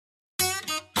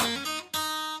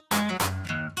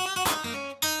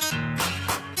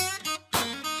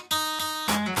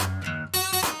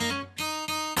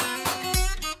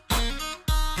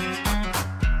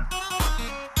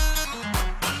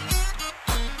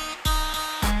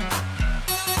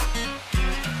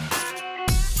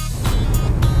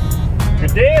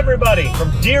Good day, everybody, from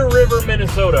Deer River,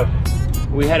 Minnesota.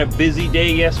 We had a busy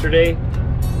day yesterday.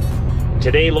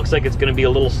 Today looks like it's going to be a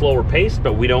little slower paced,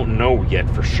 but we don't know yet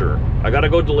for sure. I got to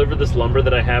go deliver this lumber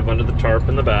that I have under the tarp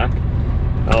in the back.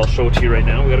 I'll show it to you right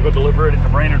now. We got to go deliver it into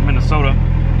Brainerd, Minnesota.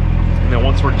 And then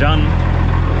once we're done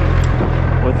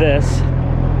with this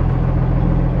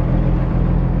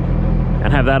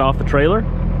and have that off the trailer,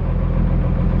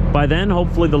 by then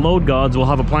hopefully the load gods will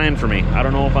have a plan for me. I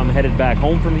don't know if I'm headed back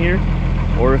home from here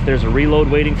or if there's a reload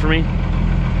waiting for me.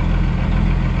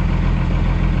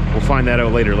 We'll find that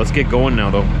out later. Let's get going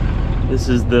now though. This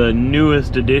is the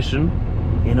newest edition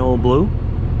in old blue.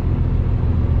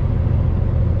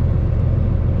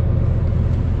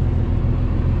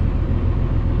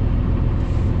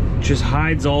 Just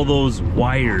hides all those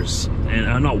wires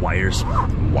and not wires,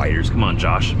 come on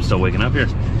Josh, I'm still waking up here.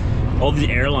 All these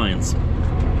airlines,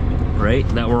 right,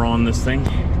 that were on this thing.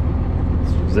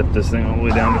 Let's zip this thing all the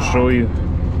way down to show you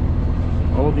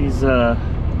all these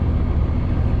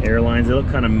airlines. They look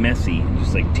kind of messy,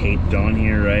 just like taped on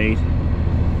here, right?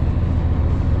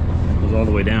 It goes all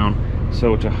the way down.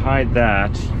 So to hide that,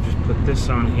 you just put this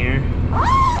on here,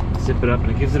 zip it up,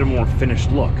 and it gives it a more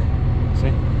finished look.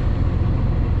 See?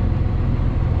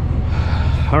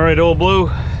 All right, old blue.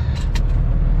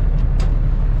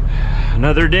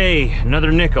 Another day,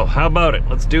 another nickel. How about it?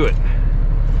 Let's do it.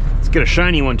 Let's get a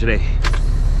shiny one today.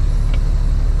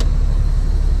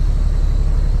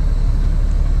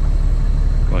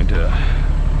 Going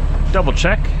to double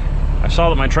check. I saw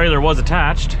that my trailer was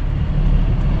attached.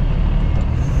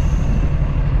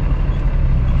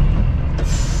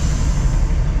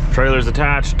 Trailer's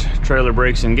attached. Trailer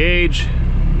brakes engage.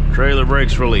 Trailer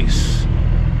brakes release.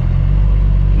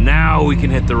 Now we can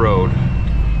hit the road.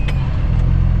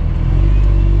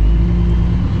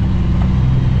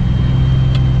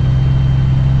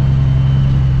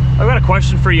 I've got a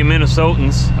question for you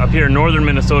Minnesotans, up here in northern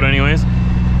Minnesota anyways.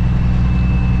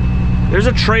 There's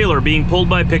a trailer being pulled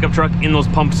by a pickup truck in those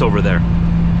pumps over there.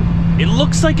 It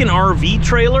looks like an RV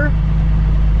trailer,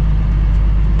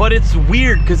 but it's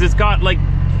weird because it's got like,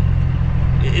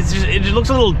 it just looks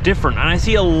a little different, and I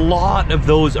see a lot of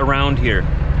those around here.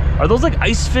 Are those like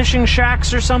ice fishing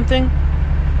shacks or something? In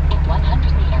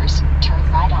 100 meters, turn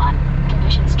right on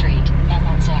Commission Street, and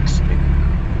then 6.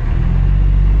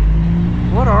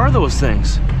 What are those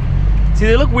things? See,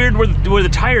 they look weird where the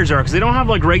tires are, because they don't have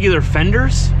like regular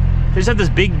fenders. They just have this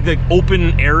big like,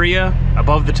 open area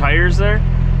above the tires there.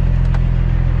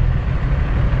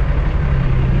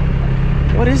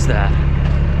 What is that?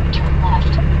 Turn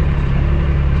left.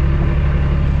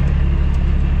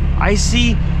 I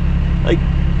see like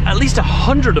at least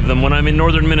 100 of them when I'm in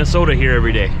northern Minnesota here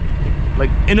every day. Like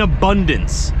in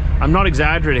abundance. I'm not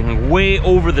exaggerating, like way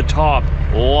over the top,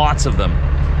 lots of them.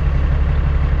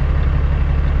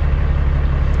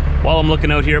 While I'm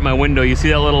looking out here at my window, you see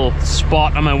that little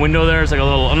spot on my window there? It's like a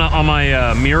little, on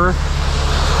my mirror.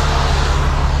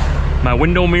 My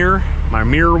window mirror, my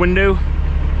mirror window.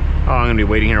 Oh, I'm gonna be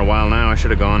waiting here a while now, I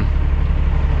should have gone.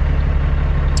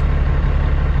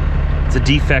 It's a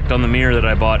defect on the mirror that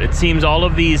I bought. It seems all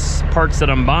of these parts that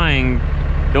I'm buying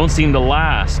don't seem to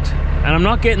last. And I'm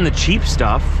not getting the cheap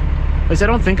stuff. At least I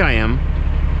don't think I am.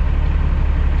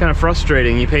 Kind of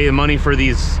frustrating. You pay the money for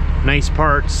these nice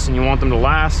parts and you want them to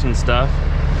last and stuff.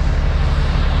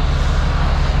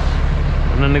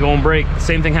 And then they go and break.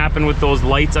 Same thing happened with those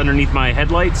lights underneath my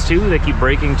headlights too. They keep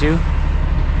breaking too.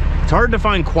 It's hard to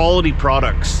find quality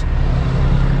products.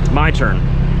 It's my turn.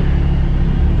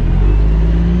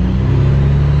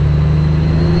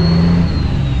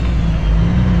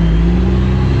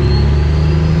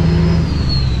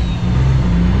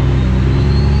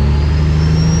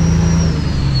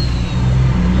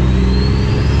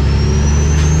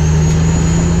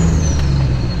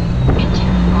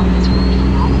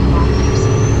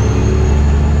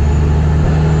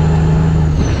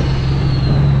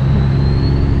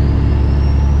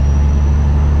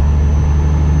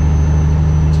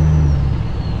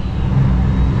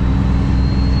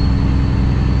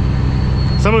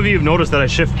 Some of you have noticed that I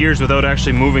shift gears without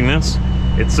actually moving this.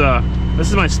 It's this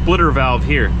is my splitter valve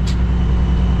here.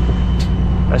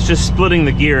 That's just splitting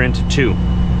the gear into two.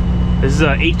 This is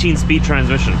a 18-speed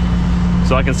transmission,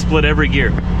 so I can split every gear.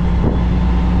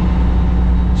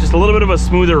 It's just a little bit of a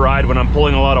smoother ride when I'm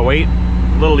pulling a lot of weight,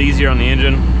 a little easier on the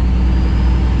engine.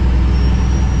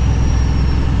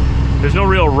 There's no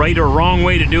real right or wrong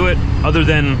way to do it, other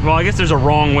than, well, I guess there's a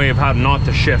wrong way of how not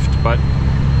to shift, but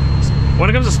when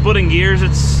it comes to splitting gears,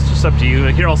 it's just up to you.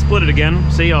 Like here, I'll split it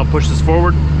again. See, I'll push this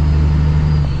forward.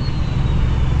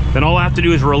 Then all I have to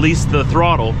do is release the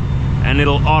throttle and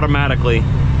it'll automatically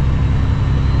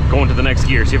go into the next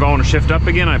gear. See, if I want to shift up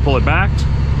again, I pull it back.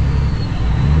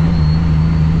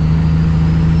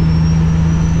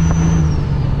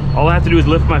 All I have to do is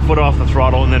lift my foot off the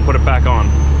throttle and then put it back on.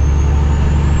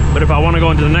 But if I want to go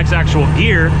into the next actual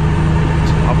gear,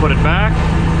 I'll put it back.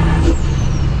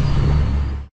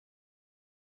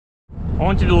 I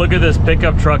want you to look at this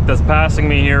pickup truck that's passing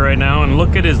me here right now and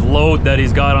look at his load that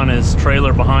he's got on his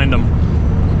trailer behind him.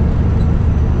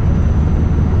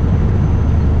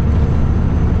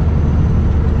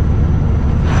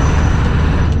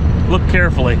 Look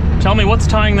carefully. Tell me what's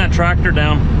tying that tractor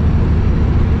down.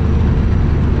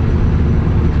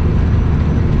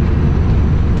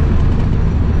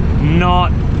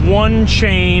 Not one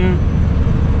chain,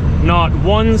 not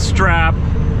one strap.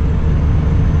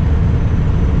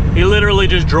 He literally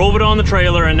just drove it on the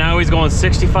trailer and now he's going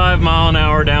 65 mile an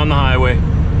hour down the highway.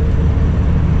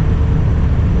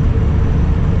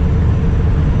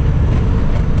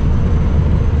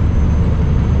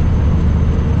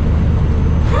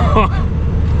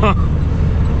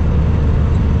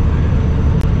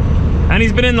 And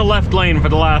he's been in the left lane for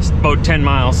the last about 10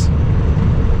 miles.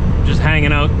 Just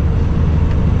hanging out.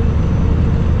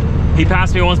 He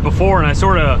passed me once before and I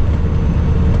sort of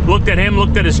looked at him,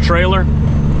 looked at his trailer,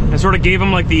 and sort of gave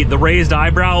him like the raised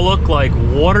eyebrow look, like,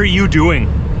 what are you doing?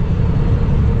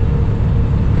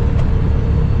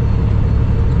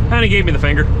 And he gave me the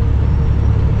finger.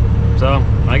 So,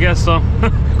 I guess so.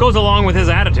 Goes along with his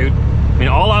attitude. I mean,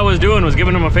 all I was doing was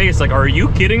giving him a face like, are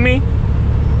you kidding me?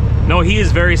 No, he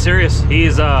is very serious.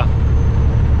 He's,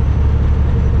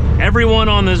 everyone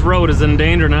on this road is in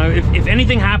danger now. If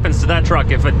anything happens to that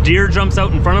truck, if a deer jumps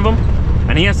out in front of him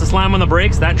and he has to slam on the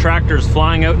brakes, that tractor's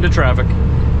flying out into traffic.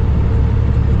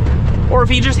 Or if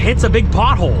he just hits a big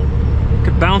pothole,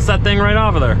 could bounce that thing right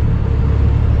off of there.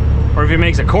 Or if he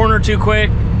makes a corner too quick,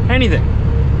 anything.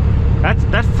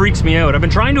 That freaks me out. I've been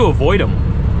trying to avoid him.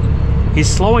 He's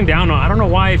slowing down. I don't know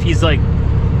why, if he's like,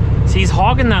 see, he's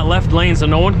hogging that left lane so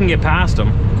no one can get past him.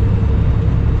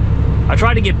 I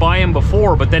tried to get by him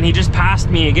before, but then he just passed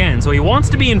me again. So he wants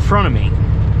to be in front of me.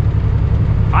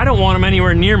 I don't want him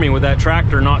anywhere near me with that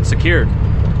tractor not secured.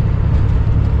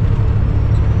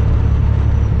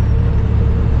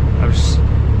 I'm just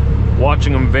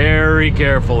watching him very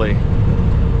carefully.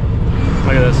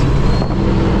 Look at this.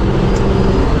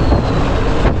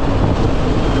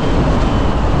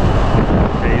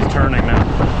 Okay, he's turning now.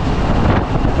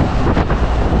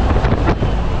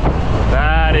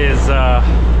 That is,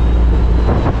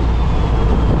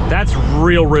 that's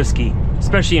real risky,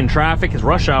 especially in traffic. It's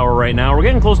rush hour right now. We're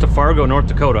getting close to Fargo, North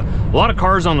Dakota. A lot of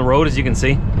cars on the road, as you can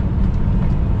see.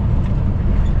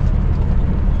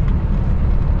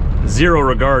 Zero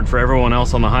regard for everyone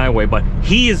else on the highway, but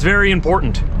he is very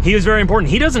important. He is very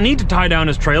important. He doesn't need to tie down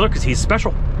his trailer because he's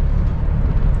special.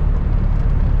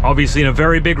 Obviously in a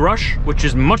very big rush, which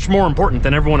is much more important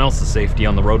than everyone else's safety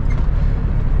on the road.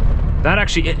 That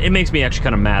actually, it makes me actually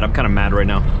kind of mad. I'm kind of mad right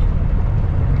now.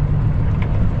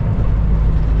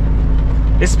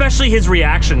 Especially his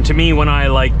reaction to me when I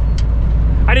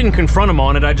didn't confront him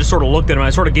on it. I just sort of looked at him.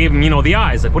 I sort of gave him, you know, the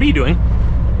eyes. Like, what are you doing?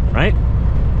 Right?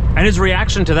 And his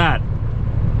reaction to that,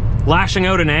 lashing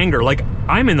out in anger, like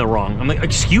I'm in the wrong. I'm like,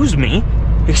 excuse me?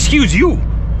 Excuse you?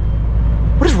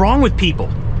 What is wrong with people?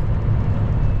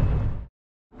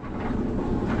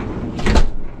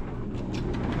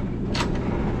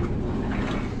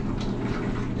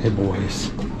 Hey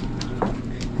boys.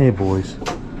 Hey boys.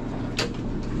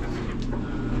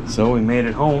 So we made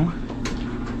it home.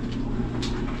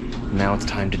 Now it's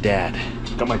time to dad.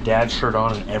 Got my dad shirt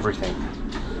on and everything.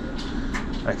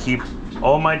 I keep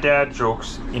all my dad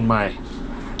jokes in my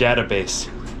database.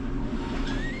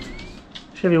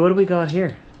 Chevy, what do we got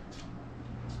here?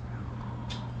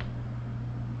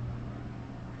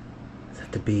 Is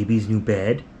that the baby's new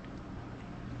bed?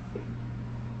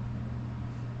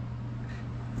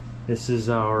 This is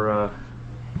our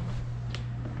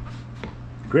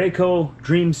Graco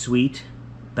Dream Suite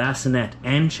bassinet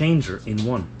and changer in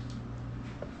one.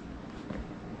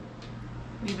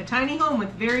 We have a tiny home with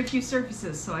very few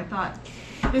surfaces, so I thought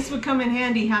this would come in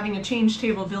handy having a change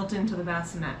table built into the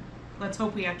bassinet. Let's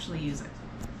hope we actually use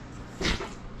it.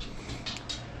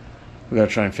 We gotta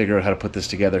try and figure out how to put this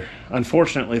together.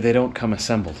 Unfortunately, they don't come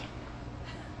assembled.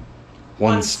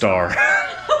 One star.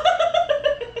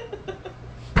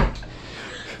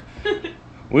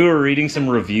 We were reading some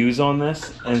reviews on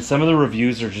this, and some of the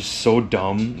reviews are just so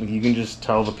dumb. You can just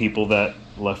tell the people that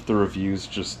left the reviews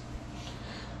just,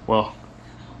 well,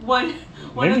 One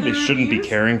maybe of the they shouldn't be reviews-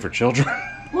 caring for children.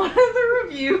 One of the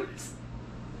reviews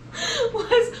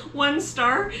was 1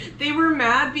 star. They were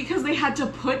mad because they had to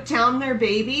put down their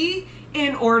baby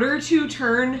in order to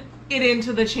turn it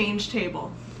into the change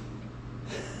table.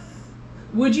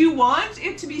 Would you want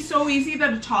it to be so easy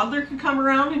that a toddler could come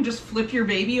around and just flip your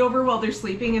baby over while they're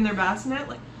sleeping in their bassinet?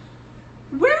 Like,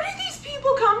 where do these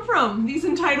people come from? These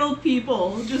entitled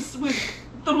people, just with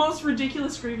the most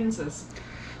ridiculous grievances.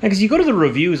 Because you go to the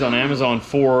reviews on Amazon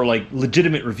for like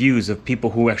legitimate reviews of people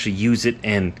who actually use it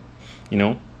and, you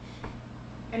know,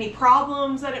 any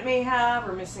problems that it may have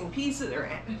or missing pieces or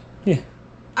yeah.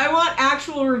 I want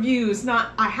actual reviews,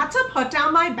 not I had to put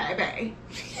down my baby.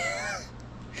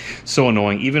 So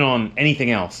annoying, even on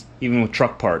anything else, even with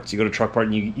truck parts. You go to truck part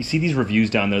and you see these reviews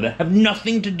down there that have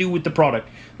nothing to do with the product.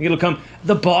 It'll come,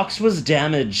 the box was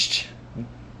damaged.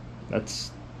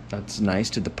 That's nice.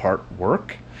 Did the part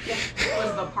work? Yeah.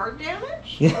 Was the part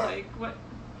damaged? Yeah. Like what?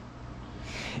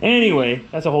 Anyway,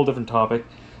 that's a whole different topic.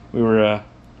 We were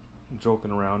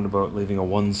joking around about leaving a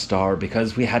 1 star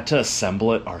because we had to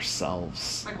assemble it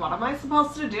ourselves. Like, what am I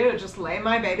supposed to do? Just lay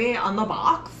my baby on the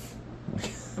box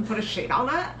and put a shade on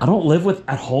it? I don't live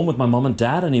at home with my mom and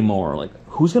dad anymore. Like,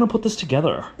 who's gonna put this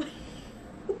together?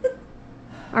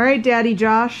 All right, Daddy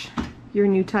Josh, your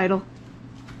new title.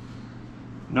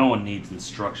 No one needs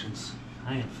instructions.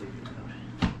 I ain't figured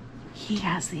it out. He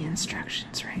has the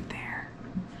instructions right there.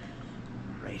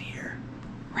 Right here.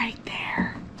 Right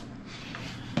there.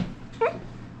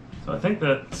 So I think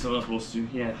that's what I'm supposed to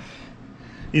do, yeah.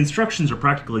 The instructions are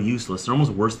practically useless. They're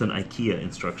almost worse than IKEA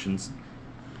instructions.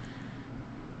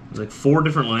 There's like 4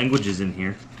 different languages in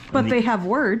here. But they have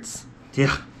words.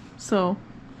 Yeah. So.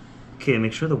 Okay,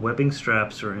 make sure the webbing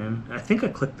straps are in. I think I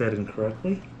clicked that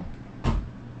incorrectly.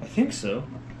 I think so.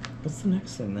 What's the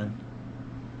next thing then?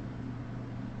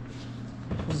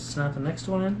 Does it snap the next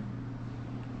one in?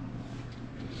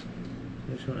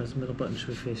 Which one has the middle button should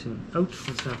be facing out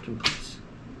and snapped in place?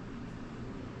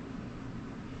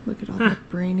 Look at all that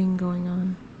braining going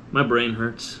on. My brain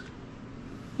hurts.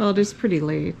 Well, it is pretty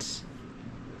late.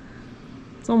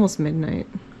 It's almost midnight.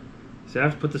 See, I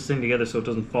have to put this thing together so it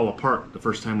doesn't fall apart the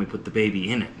first time we put the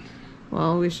baby in it.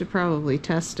 Well, we should probably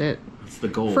test it. That's the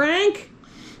goal. Frank!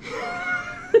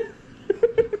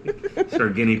 It's our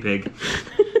guinea pig.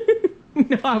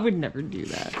 No, I would never do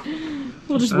that.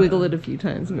 We'll just wiggle it a few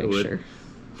times and make sure.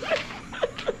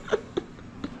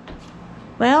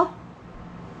 Well,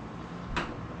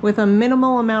 with a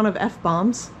minimal amount of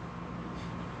F-bombs.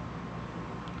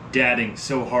 Dadding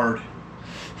so hard.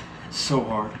 So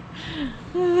hard.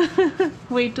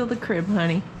 Wait till the crib,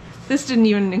 honey. This didn't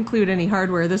even include any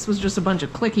hardware. This was just a bunch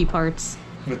of clicky parts.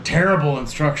 With terrible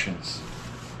instructions.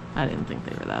 I didn't think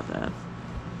they were that bad.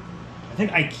 I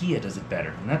think IKEA does it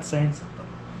better, and that's saying something.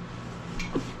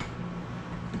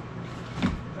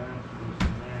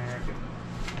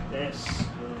 This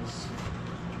goes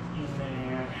in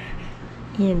there.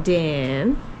 And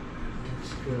then...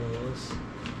 This goes...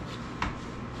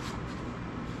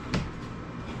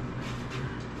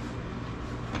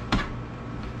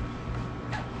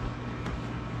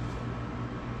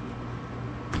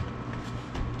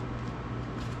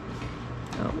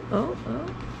 Oh.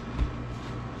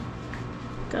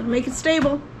 Gotta make it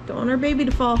stable. Don't want our baby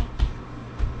to fall.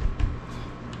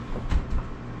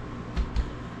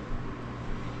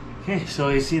 Okay, so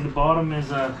you see the bottom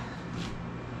is a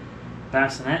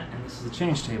bassinet, and this is the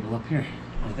change table up here.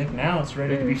 I think now it's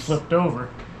ready to be flipped over.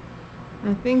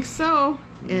 I think so.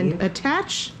 And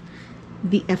attach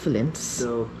the effluents.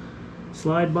 So,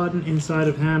 slide button inside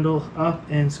of handle, up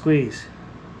and squeeze.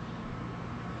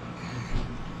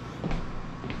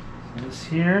 This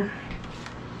here,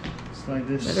 slide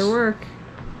this. Better work.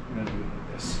 I'm gonna do it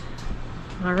like this.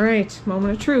 All right,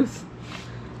 moment of truth.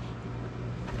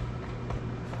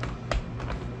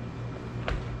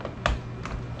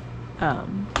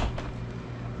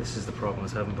 This is the problem I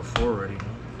was having before already.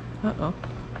 Uh-oh.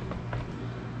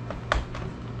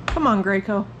 Come on,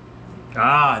 Graco.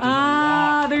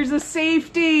 There's a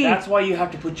safety. That's why you have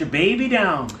to put your baby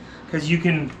down, because you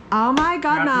can. Oh my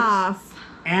goodness.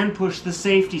 And push the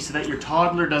safety so that your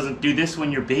toddler doesn't do this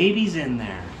when your baby's in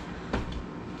there.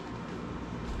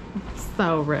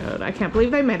 So rude. I can't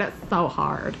believe they made it so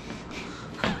hard.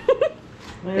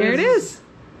 There it is.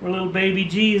 Where little baby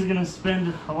G is gonna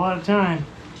spend a lot of time.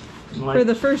 Like, for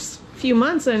the first few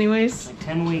months anyways. Like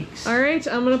 10 weeks. All right,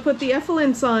 I'm gonna put the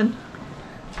effluents on.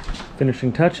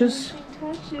 Finishing touches.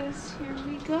 Here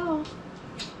we go.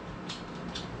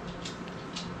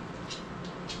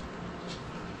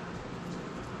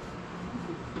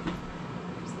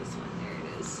 Where's this one? There it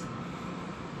is.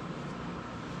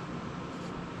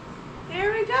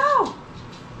 There we go.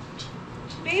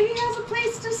 Baby has a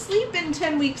place to sleep in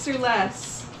 10 weeks or less.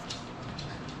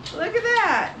 Look at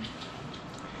that.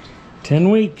 10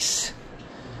 weeks.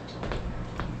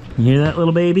 You hear that,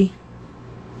 little baby?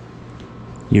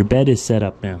 Your bed is set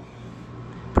up now.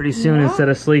 Pretty soon, Yeah. instead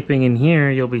of sleeping in here,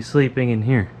 you'll be sleeping in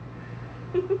here.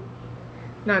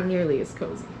 Not nearly as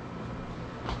cozy.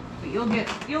 But you'll learn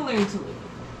to live.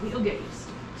 You'll get used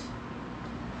to it.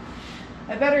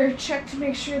 I better check to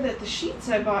make sure that the sheets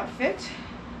I bought fit.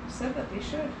 Said that they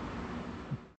should.